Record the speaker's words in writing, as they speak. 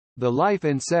The life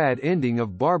and sad ending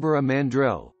of Barbara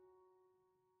Mandrell.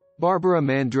 Barbara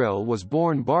Mandrell was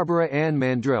born Barbara Ann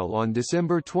Mandrell on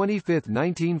December 25,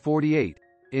 1948,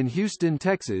 in Houston,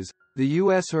 Texas, the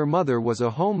U.S. Her mother was a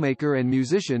homemaker and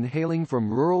musician hailing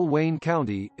from rural Wayne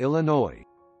County, Illinois.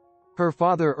 Her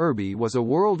father Irby was a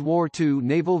World War II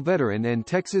naval veteran and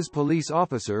Texas police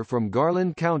officer from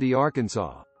Garland County,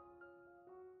 Arkansas.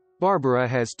 Barbara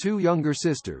has two younger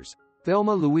sisters,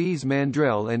 Thelma Louise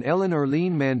Mandrell and Ellen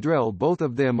Erlene Mandrell. Both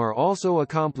of them are also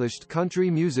accomplished country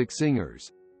music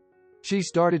singers. She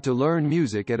started to learn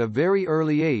music at a very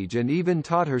early age and even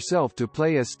taught herself to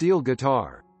play a steel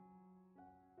guitar.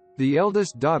 The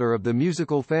eldest daughter of the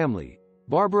musical family,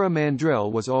 Barbara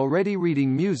Mandrell was already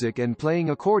reading music and playing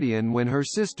accordion when her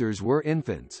sisters were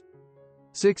infants.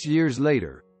 6 years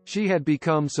later, she had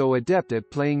become so adept at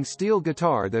playing steel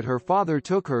guitar that her father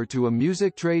took her to a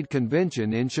music trade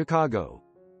convention in Chicago.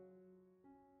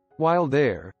 While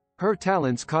there, her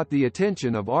talents caught the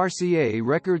attention of RCA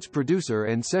Records producer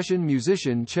and session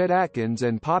musician Chet Atkins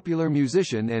and popular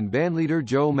musician and bandleader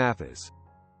Joe Mathis.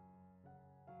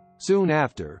 Soon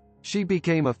after, she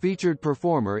became a featured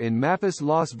performer in Mathis'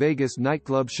 Las Vegas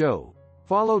nightclub show,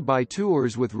 followed by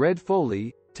tours with Red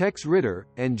Foley, Tex Ritter,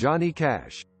 and Johnny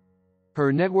Cash.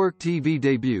 Her network TV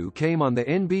debut came on the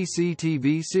NBC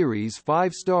TV series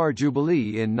 5-Star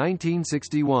Jubilee in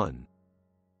 1961.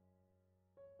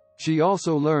 She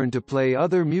also learned to play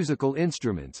other musical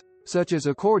instruments, such as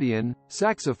accordion,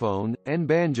 saxophone, and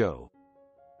banjo.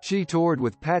 She toured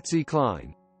with Patsy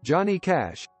Cline, Johnny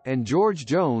Cash, and George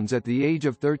Jones at the age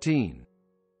of 13.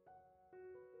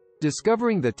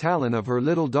 Discovering the talent of her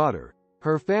little daughter,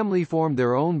 her family formed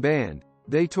their own band.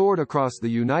 They toured across the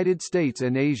United States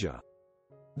and Asia.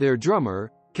 Their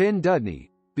drummer, Ken Dudney,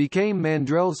 became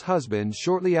Mandrell's husband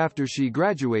shortly after she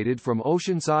graduated from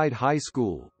Oceanside High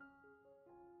School.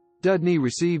 Dudney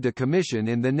received a commission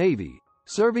in the Navy,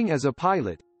 serving as a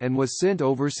pilot, and was sent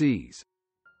overseas.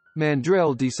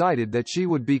 Mandrell decided that she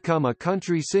would become a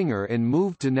country singer and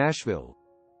moved to Nashville.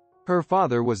 Her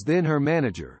father was then her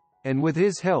manager, and with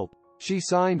his help, she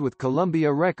signed with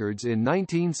Columbia Records in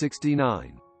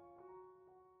 1969.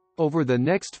 Over the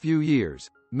next few years,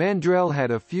 Mandrell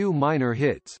had a few minor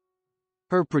hits.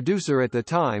 Her producer at the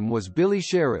time was Billy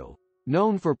Sherrill,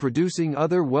 known for producing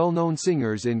other well-known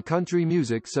singers in country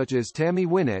music such as Tammy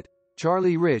Wynette,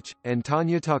 Charlie Rich, and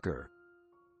Tanya Tucker.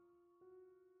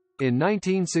 In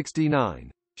 1969,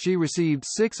 she received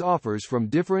 6 offers from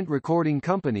different recording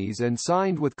companies and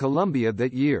signed with Columbia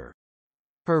that year.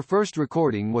 Her first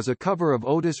recording was a cover of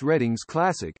Otis Redding's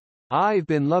classic, "I've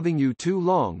Been Loving You Too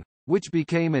Long," which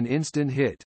became an instant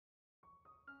hit.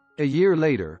 A year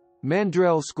later,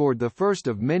 Mandrell scored the first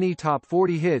of many top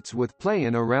 40 hits with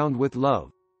Playin' Around with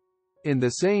Love. In the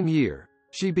same year,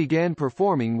 she began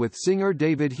performing with singer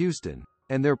David Houston,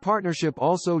 and their partnership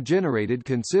also generated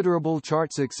considerable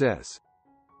chart success.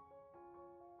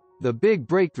 The big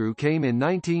breakthrough came in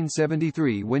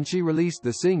 1973 when she released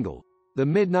the single, "The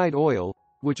Midnight Oil,"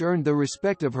 which earned the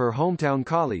respect of her hometown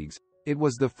colleagues. It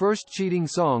was the first cheating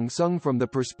song sung from the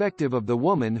perspective of the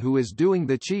woman who is doing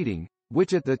the cheating,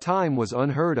 which at the time was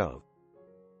unheard of.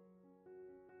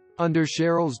 Under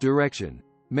Sherrill's direction,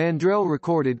 Mandrell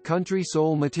recorded country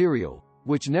soul material,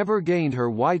 which never gained her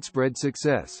widespread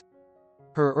success.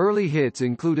 Her early hits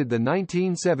included the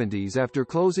 1970s After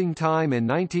Closing Time and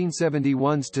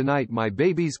 1971's Tonight My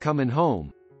Baby's Comin'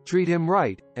 Home, Treat Him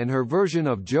Right, and her version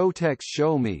of Joe Tex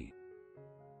Show Me.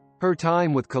 Her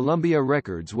time with Columbia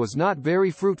Records was not very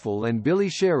fruitful, and Billy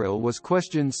Sherrill was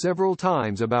questioned several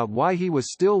times about why he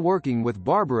was still working with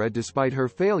Barbara despite her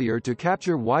failure to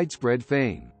capture widespread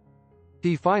fame.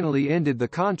 He finally ended the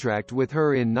contract with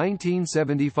her in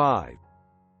 1975.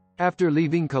 After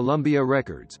leaving Columbia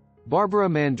Records, Barbara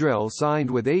Mandrell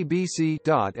signed with ABC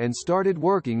and started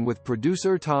working with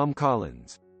producer Tom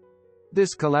Collins.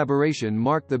 This collaboration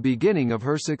marked the beginning of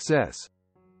her success.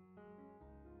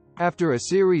 After a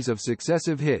series of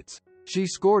successive hits, she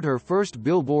scored her first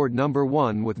Billboard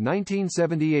 #1 with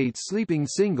 1978's Sleeping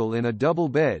Single in a Double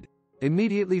Bed,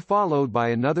 immediately followed by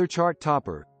another chart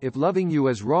topper, If Loving You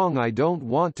Is Wrong I Don't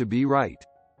Want to Be Right.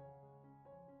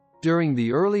 During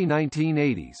the early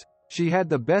 1980s, she had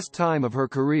the best time of her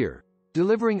career,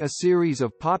 delivering a series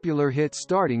of popular hits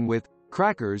starting with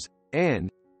Crackers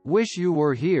and Wish You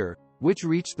Were Here, which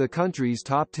reached the country's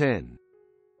top 10.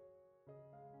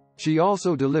 She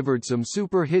also delivered some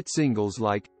super hit singles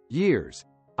like Years,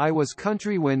 I Was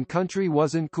Country When Country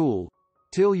Wasn't Cool,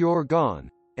 Till You're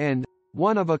Gone, and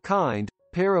One of a Kind,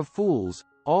 Pair of Fools,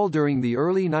 all during the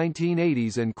early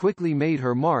 1980s, and quickly made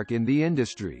her mark in the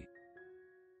industry.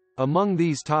 Among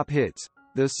these top hits,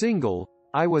 the single,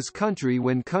 I Was Country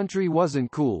When Country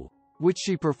Wasn't Cool, which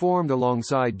she performed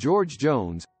alongside George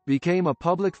Jones, became a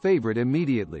public favorite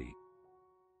immediately.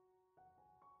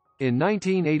 In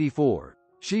 1984,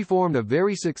 she formed a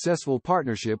very successful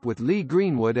partnership with Lee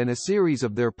Greenwood, and a series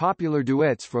of their popular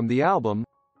duets from the album,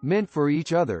 Meant for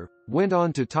Each Other, went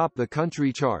on to top the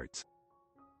country charts.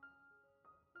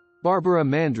 Barbara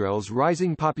Mandrell's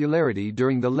rising popularity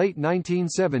during the late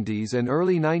 1970s and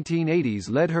early 1980s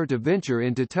led her to venture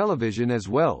into television as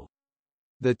well.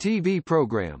 The TV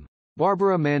program,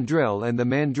 Barbara Mandrell and the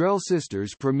Mandrell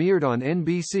Sisters, premiered on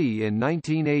NBC in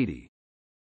 1980.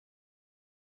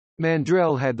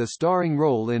 Mandrell had the starring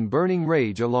role in Burning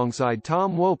Rage alongside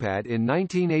Tom Wopat in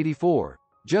 1984,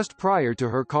 just prior to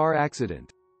her car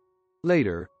accident.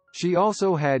 Later, she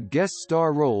also had guest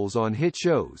star roles on hit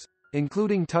shows,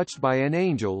 including Touched by an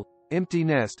Angel, Empty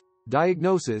Nest,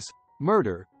 Diagnosis,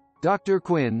 Murder, Dr.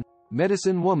 Quinn,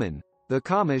 Medicine Woman, The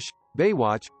Comish,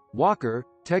 Baywatch, Walker,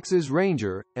 Texas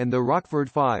Ranger, and The Rockford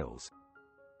Files.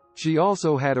 She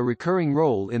also had a recurring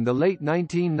role in the late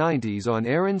 1990s on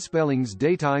Aaron Spelling's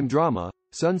daytime drama,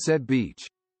 Sunset Beach.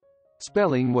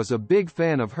 Spelling was a big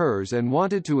fan of hers and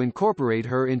wanted to incorporate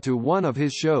her into one of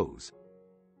his shows.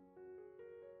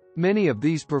 Many of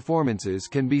these performances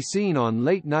can be seen on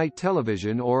late-night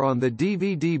television or on the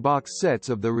DVD box sets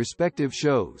of the respective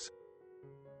shows.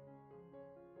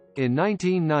 In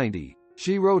 1990,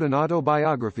 she wrote an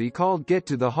autobiography called Get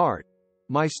to the Heart,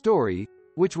 My Story,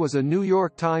 which was a New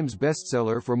York Times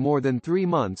bestseller for more than 3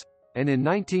 months, and in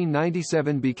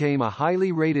 1997 became a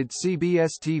highly rated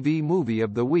CBS TV Movie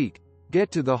of the Week,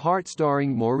 Get to the Heart,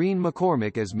 starring Maureen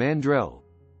McCormick as Mandrell.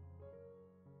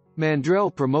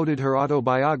 Mandrell promoted her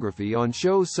autobiography on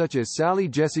shows such as Sally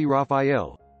Jessy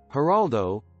Raphael,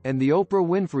 Geraldo, and The Oprah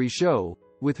Winfrey Show,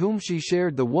 with whom she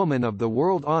shared the Woman of the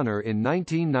World honor in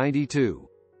 1992.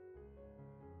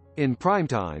 In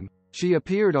primetime, she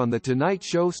appeared on The Tonight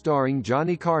Show starring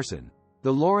Johnny Carson,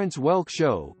 The Lawrence Welk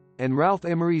Show, and Ralph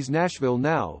Emery's Nashville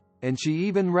Now, and she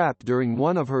even rapped during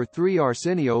one of her 3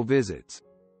 Arsenio visits.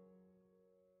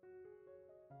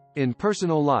 In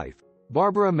personal life,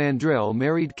 Barbara Mandrell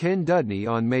married Ken Dudney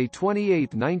on May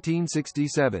 28,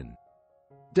 1967.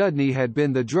 Dudney had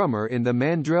been the drummer in the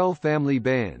Mandrell family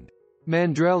band.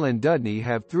 Mandrell and Dudney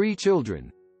have 3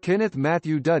 children, Kenneth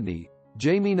Matthew Dudney,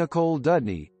 Jamie Nicole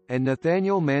Dudney, and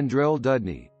Nathaniel Mandrell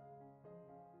Dudney.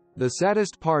 The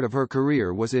saddest part of her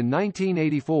career was in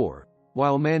 1984.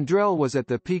 While Mandrell was at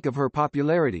the peak of her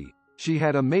popularity, she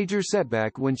had a major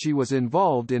setback when she was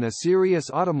involved in a serious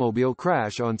automobile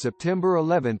crash on September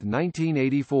 11,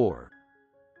 1984.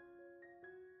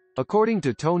 According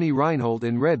to Tony Reinhold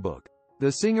in Redbook,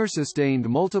 the singer sustained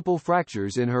multiple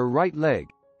fractures in her right leg,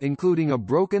 including a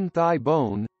broken thigh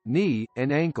bone, knee,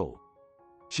 and ankle.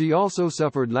 She also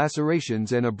suffered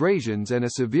lacerations and abrasions and a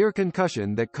severe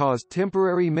concussion that caused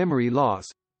temporary memory loss,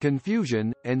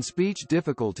 confusion, and speech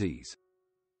difficulties.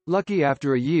 Lucky,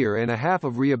 after a year and a half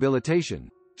of rehabilitation,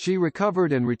 she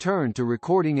recovered and returned to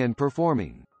recording and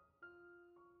performing.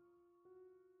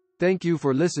 Thank you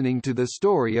for listening to the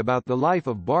story about the life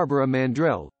of Barbara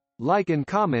Mandrell. Like and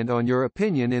comment on your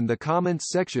opinion in the comments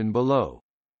section below.